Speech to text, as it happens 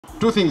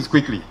Two things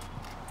quickly.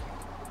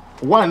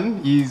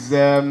 One is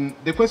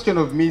the question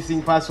of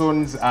missing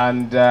persons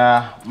and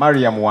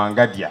Mariam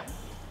Wangadya.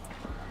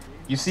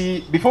 You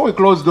see, before we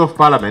closed off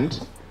Parliament,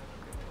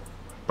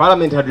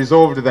 Parliament had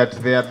resolved that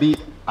there be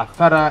a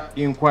thorough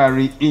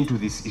inquiry into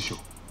this issue.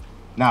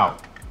 Now,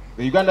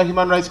 the Uganda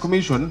Human Rights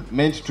Commission,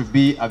 meant to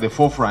be at the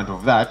forefront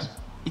of that,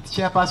 its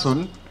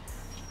chairperson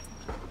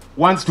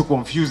wants to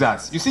confuse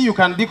us. You see, you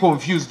can be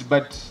confused,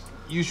 but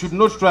you should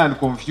not try and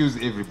confuse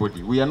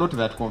everybody. We are not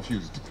that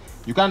confused.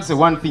 You can't say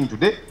one thing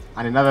today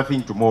and another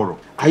thing tomorrow.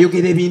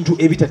 Ayogera ebintu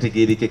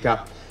ebitategeerekeka.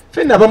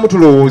 Fenna abamu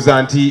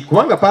tulowooza nti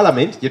kubanga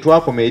Parliament gye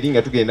twakomera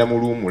nga tugenda mu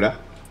luwummula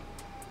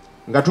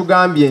nga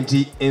tugambye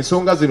nti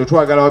ensonga zino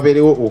twagala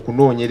wabeerewo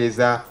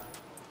okunoonyereza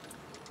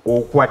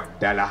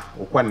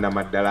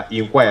okwannamaddala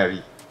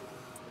inquiry.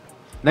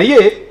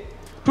 Naye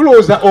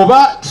tulowooza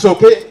oba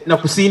tusooke na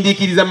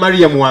kusindiikiriza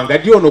Mariam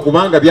Wangadya ono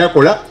kubanga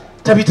byakola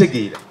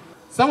tabitegeera.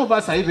 Some of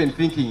us are even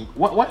thinking,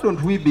 why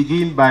don't we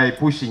begin by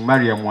pushing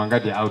Mariam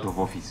Wangadya out of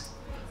office?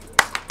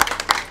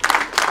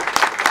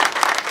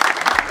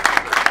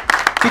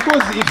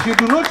 Because if you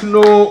do not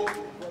know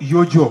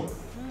your job,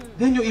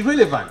 then you're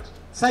irrelevant.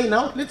 Sign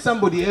out, let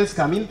somebody else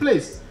come in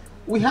place.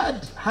 We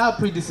had her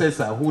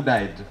predecessor who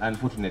died,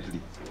 unfortunately,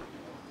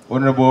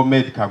 Honorable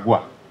Med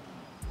Kagwa.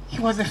 He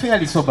was a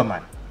fairly sober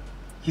man.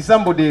 He's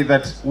somebody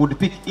that would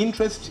pick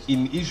interest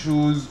in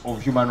issues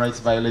of human rights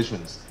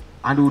violations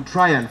and would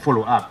try and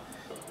follow up.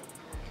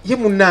 Ye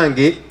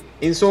munnange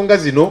ensonga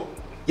zino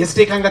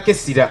yaziteekangako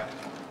essira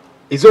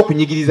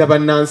ez'okunyigiriza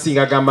bannansi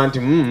ng'agamba nti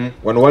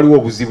wano waliwo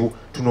obuzibu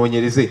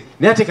tunoonyereze.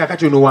 Naye ate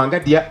kaakati ono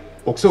Wangadya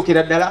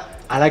okusookera ddala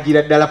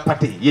alagira ddala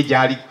pate ye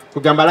gy'ali,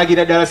 kugamba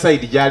alagira ddala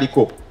sayidi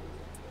gy'aliko.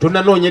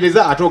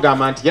 Tonnanoonyereza ate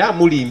ogamba nti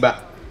mulimba.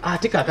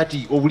 Ate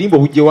kaakati obulimba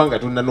obujjewa nga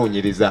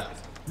tonnanoonyereza.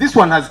 This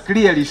one has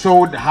clearly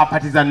showed her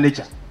partisan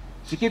nature.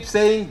 She keeps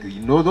saying,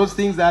 you know, those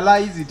things are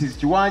lies, it is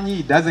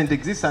Chiwanyi, it doesn't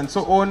exist, and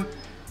so on.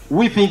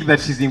 We think that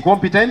she's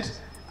incompetent,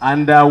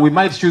 and we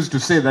might choose to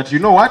say that, you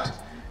know what,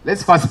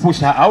 let's first push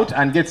her out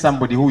and get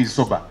somebody who is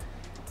sober.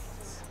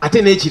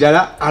 Ate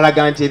n'ekirala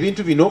alaga nti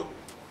ebintu bino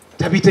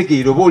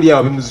tabitegeera oba oli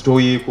awo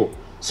bimuzitooyeeko.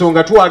 So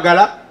nga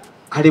twagala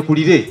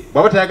alekulire,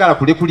 bw'aba tayagala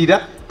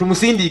kulekulira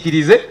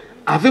tumusindiikirize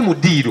ave mu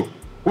ddiiro.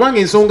 Kubanga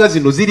ensonga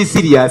zino ziri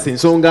serious,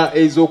 ensonga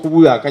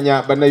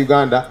ez'okubulaakanya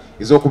bannayuganda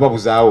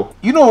ez'okubabuzaawo.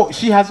 You know,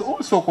 she has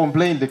also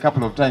complained a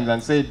couple of times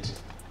and said,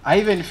 I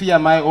even fear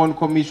my own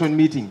commission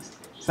meetings.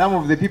 Some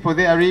of the people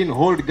therein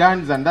hold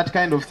guns and that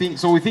kind of thing.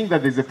 So we think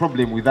that there's a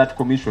problem with that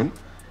commission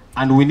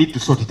and we need to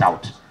sort it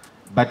out.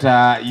 But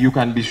you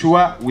can be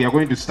sure we are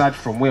going to start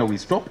from where we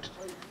stopped,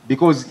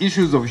 because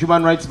issues of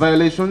human rights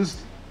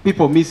violations,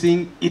 people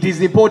missing, it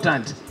is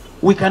important.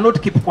 We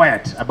cannot keep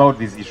quiet about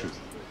these issues.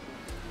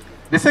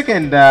 The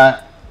second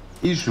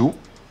issue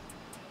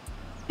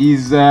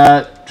is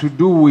to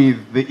do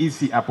with the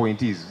EC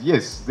appointees.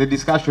 Yes, the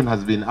discussion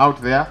has been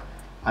out there,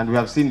 and we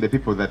have seen the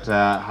people that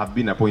have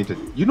been appointed.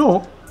 You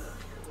know,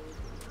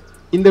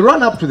 in the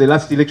run-up to the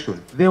last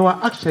election, there were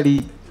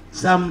actually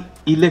some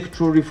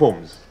electoral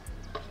reforms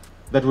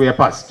that were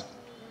passed.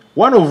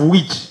 One of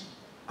which,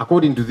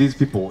 according to these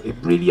people, a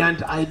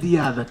brilliant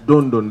idea that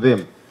dawned on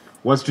them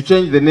was to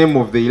change the name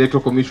of the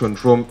Electoral Commission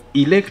from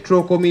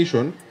Electoral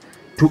Commission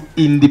to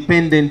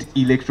Independent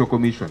Electoral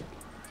Commission.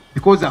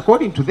 Because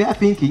according to their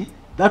thinking,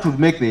 that would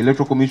make the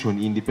Electoral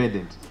Commission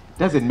independent.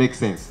 Doesn't make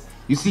sense.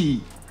 You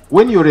see,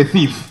 when you're a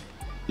thief,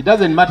 it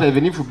doesn't matter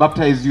even if we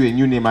baptize you a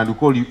new name and we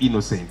call you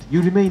innocent.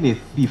 You remain a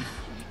thief,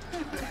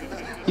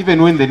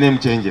 even when the name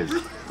changes.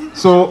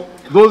 So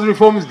those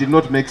reforms did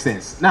not make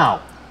sense.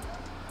 Now,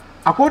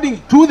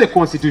 according to the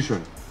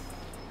Constitution,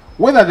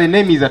 whether the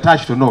name is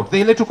attached or not,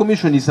 the Electoral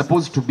Commission is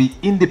supposed to be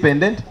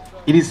independent.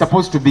 It is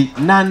supposed to be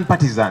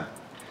non-partisan.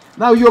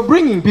 Now you're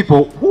bringing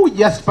people who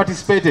just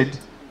participated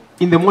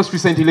in the most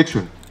recent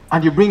election,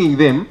 and you're bringing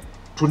them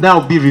to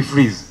now be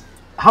referees.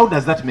 How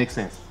does that make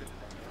sense?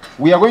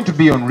 We are going to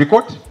be on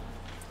record,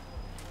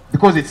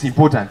 because it's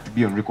important to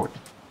be on record,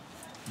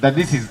 that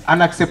this is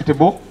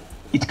unacceptable.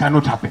 It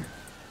cannot happen.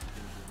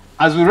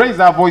 As we raise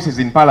our voices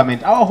in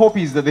Parliament, our hope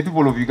is that the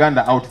people of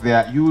Uganda out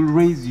there, you will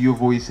raise your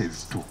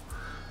voices too.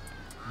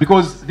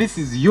 Because this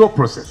is your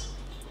process.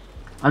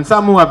 And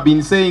some who have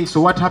been saying, so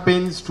what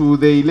happens to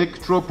the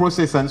electoral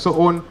process and so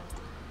on?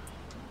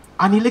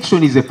 An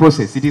election is a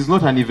process, it is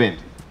not an event.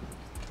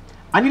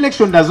 An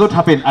election does not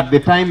happen at the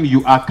time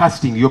you are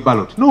casting your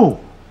ballot. No,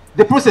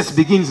 the process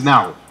begins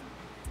now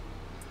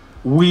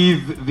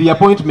with the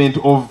appointment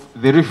of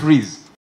the referees.